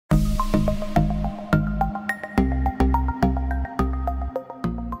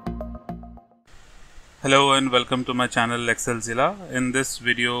Hello and welcome to my channel Excelzilla. In this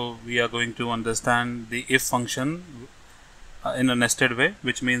video we are going to understand the if function in a nested way,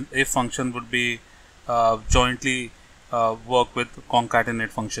 which means if function would be jointly work with concatenate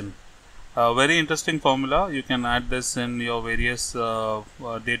function. Very interesting formula. You can add this in your various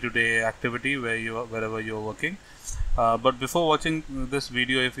day-to-day activity wherever you are working. But before watching this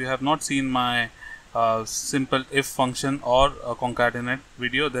video, if you have not seen my simple if function or a concatenate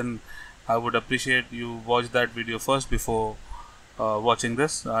video, then I would appreciate you watch that video first before watching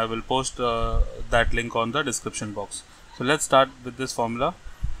this. I will post that link on the description box. So let's start with this formula.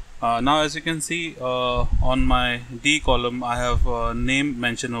 Now as you can see on my D column I have name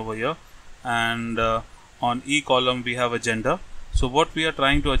mentioned over here, and on E column we have a gender. So what we are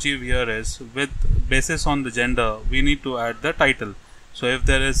trying to achieve here is, with basis on the gender, we need to add the title. So if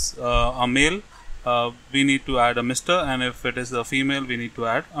there is a male, we need to add a Mr., and if it is a female, we need to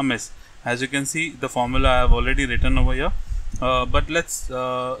add a Miss. As you can see, the formula I have already written over here, but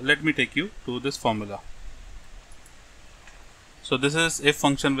let me take you to this formula. So this is if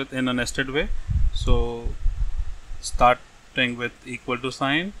function in a nested way. So starting with equal to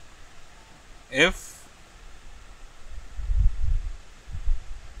sign, if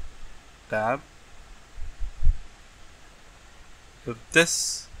tab, if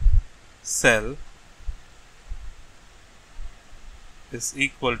this cell is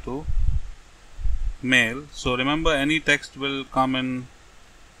equal to male. So remember, any text will come in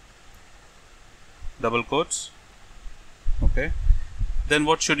double quotes. Okay, then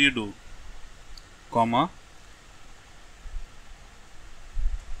what should you do? Comma,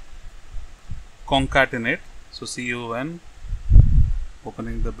 concatenate. So CON,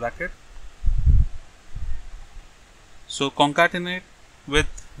 opening the bracket. So concatenate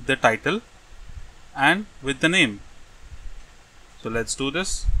with the title and with the name. So let's do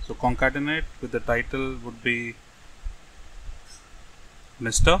this. So concatenate with the title would be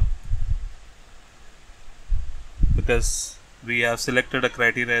Mr., because we have selected a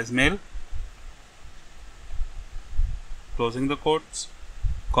criteria as male, closing the quotes,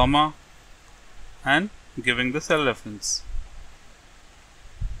 comma, and giving the cell reference.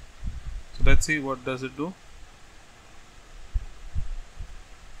 So let's see what does it do.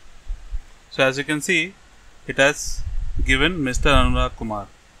 So as you can see, it has given Mr. Anurag Kumar,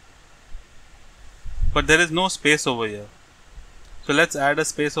 but there is no space over here. So let's add a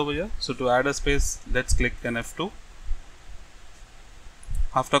space over here. So to add a space, let's click an F2.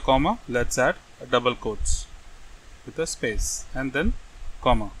 After comma, let's add a double quotes with a space and then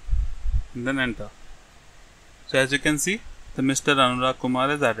comma and then enter. So as you can see, the Mr. Anurag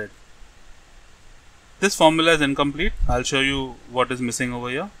Kumar is added. This formula is incomplete. I'll show you what is missing over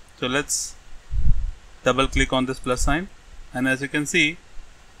here. So let's double click on this plus sign, and as you can see,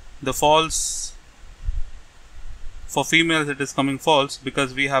 the false, for females it is coming false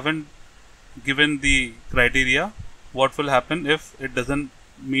because we haven't given the criteria. What will happen if it doesn't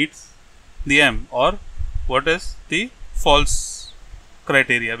meet the M, or what is the false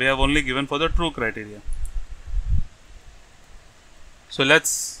criteria? We have only given for the true criteria. So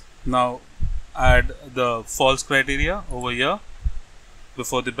let's now add the false criteria over here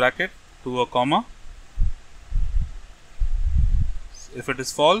before the bracket to a comma. If it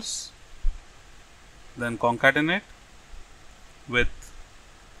is false, then concatenate with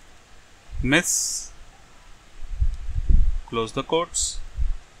Miss, close the quotes,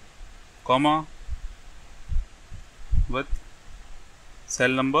 comma, with cell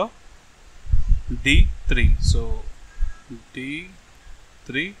number D3. So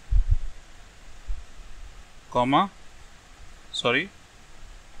D3, comma, sorry,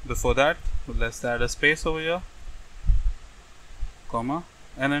 before that let's add a space over here, comma,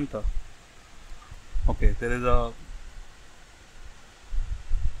 and enter. Okay, there is a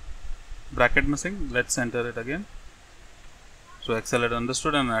bracket missing. Let's enter it again. So Excel had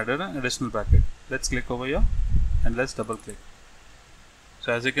understood and added an additional bracket. Let's click over here and let's double click.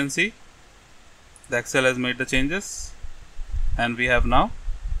 So as you can see, the Excel has made the changes and we have now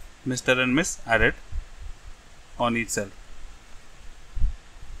Mr. and Miss added on each cell.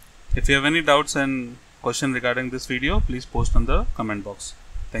 If you have any doubts and question regarding this video, please post on the comment box.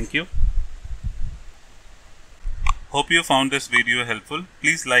 Thank you. Hope you found this video helpful.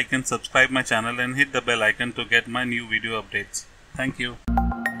 Please like and subscribe my channel and hit the bell icon to get my new video updates. Thank you.